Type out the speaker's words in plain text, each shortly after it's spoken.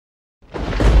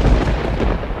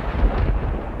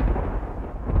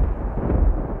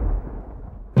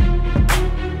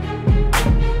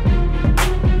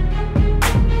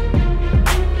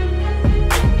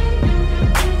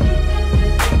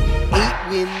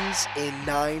wins in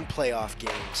 9 playoff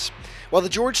games. While the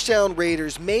Georgetown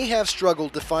Raiders may have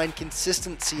struggled to find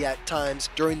consistency at times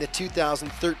during the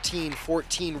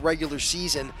 2013-14 regular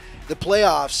season, the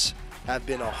playoffs have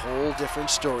been a whole different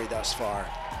story thus far.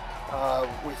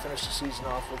 We finished the season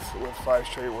off with 5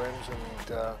 straight wins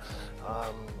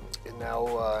and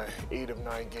now 8 of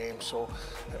 9 games. So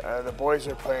the boys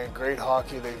are playing great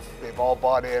hockey. They've all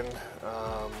bought in.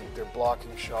 They're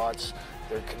blocking shots.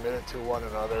 They're committed to one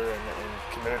another and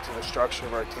committed to the structure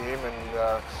of our team,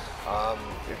 and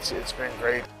it's been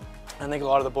great. I think a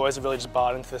lot of the boys have really just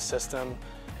bought into the system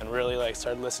and really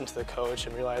started listening to the coach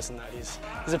and realizing that he's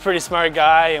a pretty smart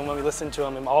guy, and when we listen to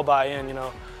him and all buy in,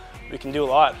 we can do a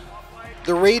lot.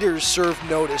 The Raiders served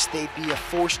notice they'd be a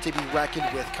force to be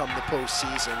reckoned with come the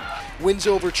postseason. Wins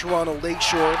over Toronto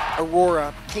Lakeshore,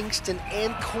 Aurora, Kingston,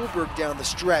 and Cobourg down the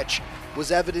stretch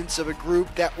was evidence of a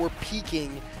group that were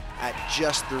peaking at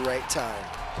just the right time.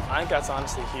 I think that's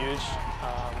honestly huge.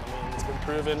 It's been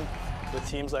proven with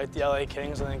teams like the LA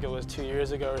Kings. I think it was 2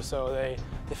 years ago or so. They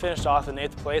finished off in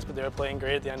 8th place, but they were playing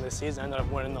great at the end of the season. Ended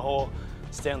up winning the whole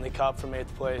Stanley Cup from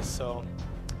 8th place. So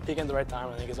peaking at the right time,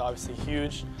 I think, is obviously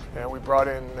huge. And we brought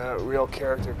in real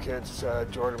character kids,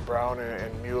 Jordan Brown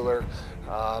and Mueller.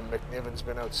 McNiven's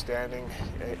been outstanding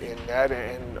in net,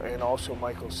 and also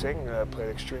Michael Singh played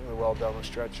extremely well down the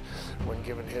stretch when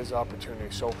given his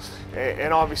opportunity. So,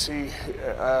 and obviously,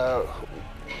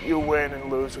 you win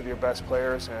and lose with your best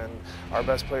players, and our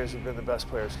best players have been the best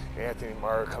players. Anthony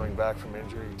Marr, coming back from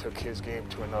injury, took his game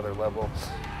to another level.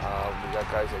 We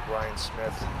got guys like Ryan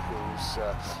Smith, who's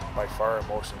by far our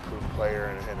most improved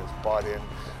player and has bought in.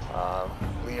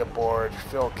 Leah Board,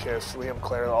 Phil Kiss, Liam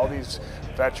Clare, all these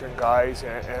veteran guys,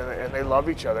 and they love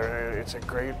each other. And it's a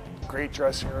great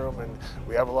dressing room, and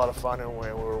we have a lot of fun, and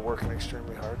we're working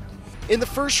extremely hard. In the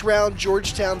first round,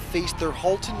 Georgetown faced their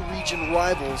Halton region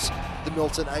rivals, the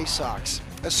Milton Ice Hawks,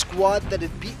 a squad that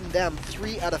had beaten them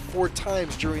 3 out of 4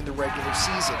 times during the regular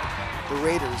season. The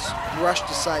Raiders brushed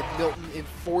aside Milton in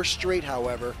 4 straight,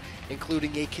 however,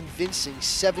 including a convincing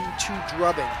 7-2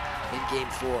 drubbing in Game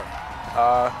 4.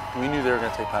 We knew they were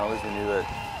going to take penalties. We knew that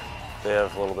they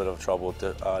have a little bit of trouble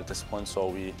with discipline, so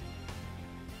we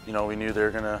knew they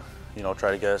were going to,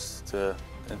 try to get us to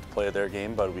play their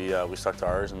game, but we stuck to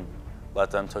ours and let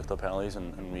them take the penalties,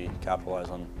 and we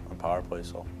capitalized on power play.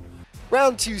 So.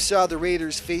 Round 2 saw the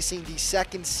Raiders facing the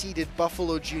 2nd-seeded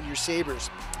Buffalo Junior Sabres.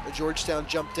 Georgetown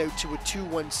jumped out to a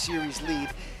 2-1 series lead,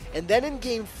 and then in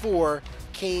Game 4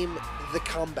 came the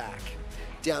comeback.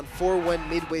 Down 4-1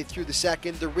 midway through the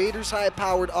second, the Raiders'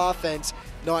 high-powered offense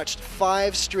notched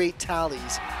 5 straight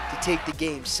tallies to take the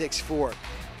game 6-4.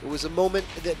 It was a moment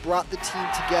that brought the team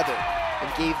together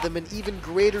and gave them an even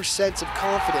greater sense of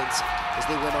confidence as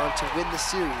they went on to win the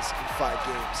series in 5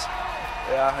 games.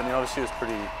 Yeah, obviously it was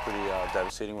pretty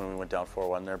devastating when we went down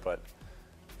 4-1 there, but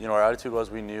our attitude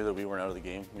was we knew that we weren't out of the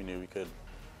game. We knew we could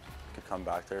come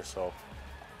back there, so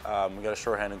we got a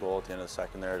shorthanded goal at the end of the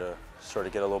second there to sort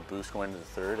of get a little boost going into the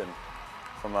third, and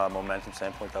from a momentum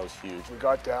standpoint, that was huge. We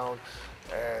got down,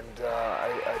 and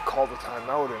I called the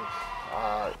timeout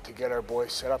to get our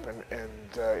boys set up, and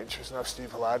interesting enough,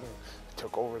 Steve Haladin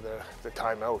took over the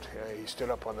timeout. He stood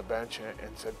up on the bench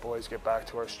and said, "Boys, get back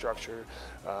to our structure.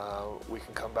 We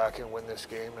can come back and win this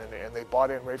game," and they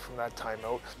bought in right from that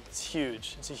timeout. It's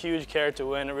huge. It's a huge character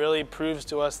win. It really proves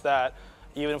to us that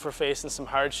even if we're facing some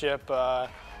hardship,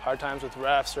 hard times with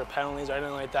refs or penalties or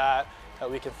anything like that, that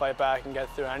we can fight back and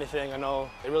get through anything. I know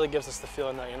it really gives us the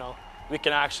feeling that, we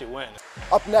can actually win.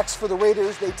 Up next for the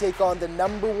Raiders, they take on the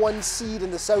 #1 seed in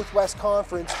the Southwest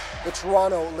Conference, the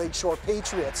Toronto Lakeshore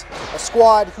Patriots, a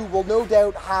squad who will no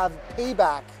doubt have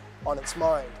payback on its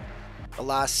mind.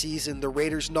 Last season, the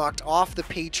Raiders knocked off the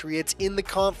Patriots in the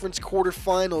conference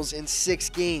quarterfinals in 6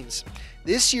 games.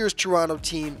 This year's Toronto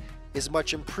team is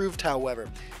much improved, however,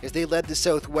 as they led the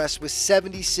Southwest with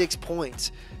 76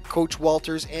 points. Coach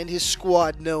Walters and his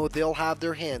squad know they'll have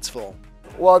their hands full.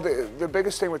 Well, the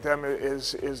biggest thing with them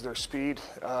is their speed.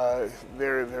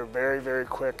 They're very, very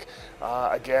quick.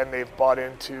 Again, they've bought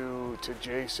into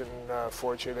Jason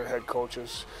Fortier, their head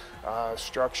coach's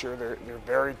structure. They're a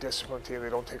very disciplined team. They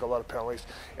don't take a lot of penalties,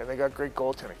 and they got great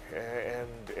goaltending.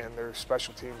 And their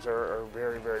special teams are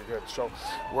very, very good. So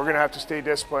we're going to have to stay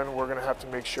disciplined. We're going to have to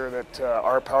make sure that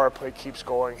our power play keeps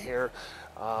going here.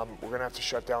 We're going to have to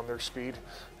shut down their speed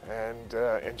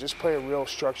and just play a real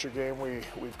structured game.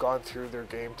 We've gone through their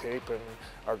game tape, and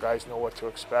our guys know what to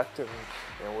expect, and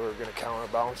we're going to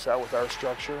counterbalance that with our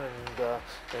structure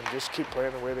and just keep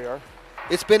playing the way they are.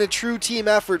 It's been a true team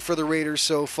effort for the Raiders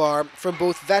so far, from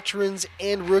both veterans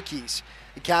and rookies.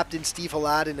 The captain, Steve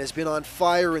Haladin, has been on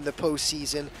fire in the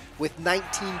postseason with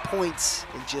 19 points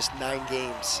in just 9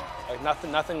 games. Like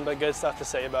nothing but good stuff to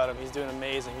say about him. He's doing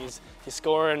amazing. He's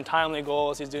scoring timely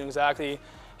goals. He's doing exactly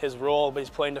his role, but he's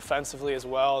playing defensively as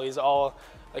well. He's an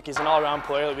all-around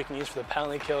player that we can use for the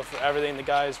penalty kill, for everything. The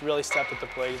guy's really stepped up to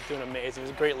play. He's doing amazing.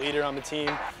 He's a great leader on the team,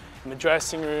 in the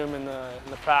dressing room, in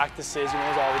the practices. He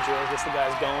knows all the drills, gets the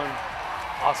guys going.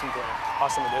 Awesome player,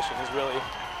 awesome addition. He's really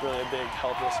a big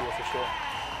help this year for sure.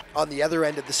 On the other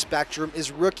end of the spectrum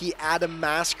is rookie Adam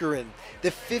Mascarin. The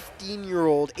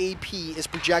 15-year-old AP is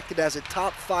projected as a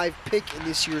top 5 pick in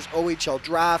this year's OHL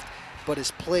draft, but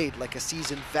has played like a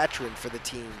seasoned veteran for the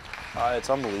team. It's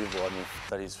unbelievable. I mean,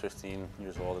 that he's 15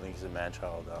 years old. I think he's a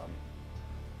man-child.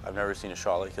 I've never seen a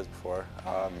shot like his before.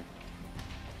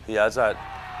 He adds that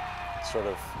sort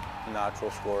of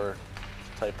natural scorer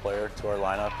type player to our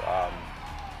lineup,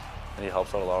 and he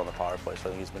helps out a lot on the power play. So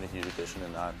I think he's been a huge addition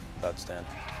in that stand.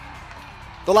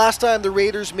 The last time the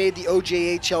Raiders made the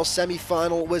OJHL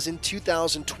semifinal was in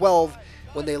 2012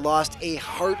 when they lost a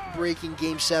heartbreaking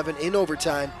Game 7 in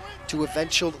overtime to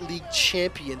eventual league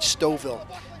champion Stouffville.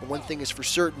 And one thing is for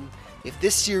certain, if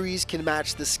this series can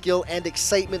match the skill and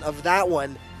excitement of that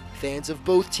one, fans of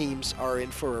both teams are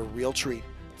in for a real treat.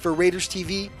 For Raiders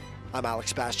TV, I'm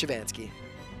Alex Pastchavansky.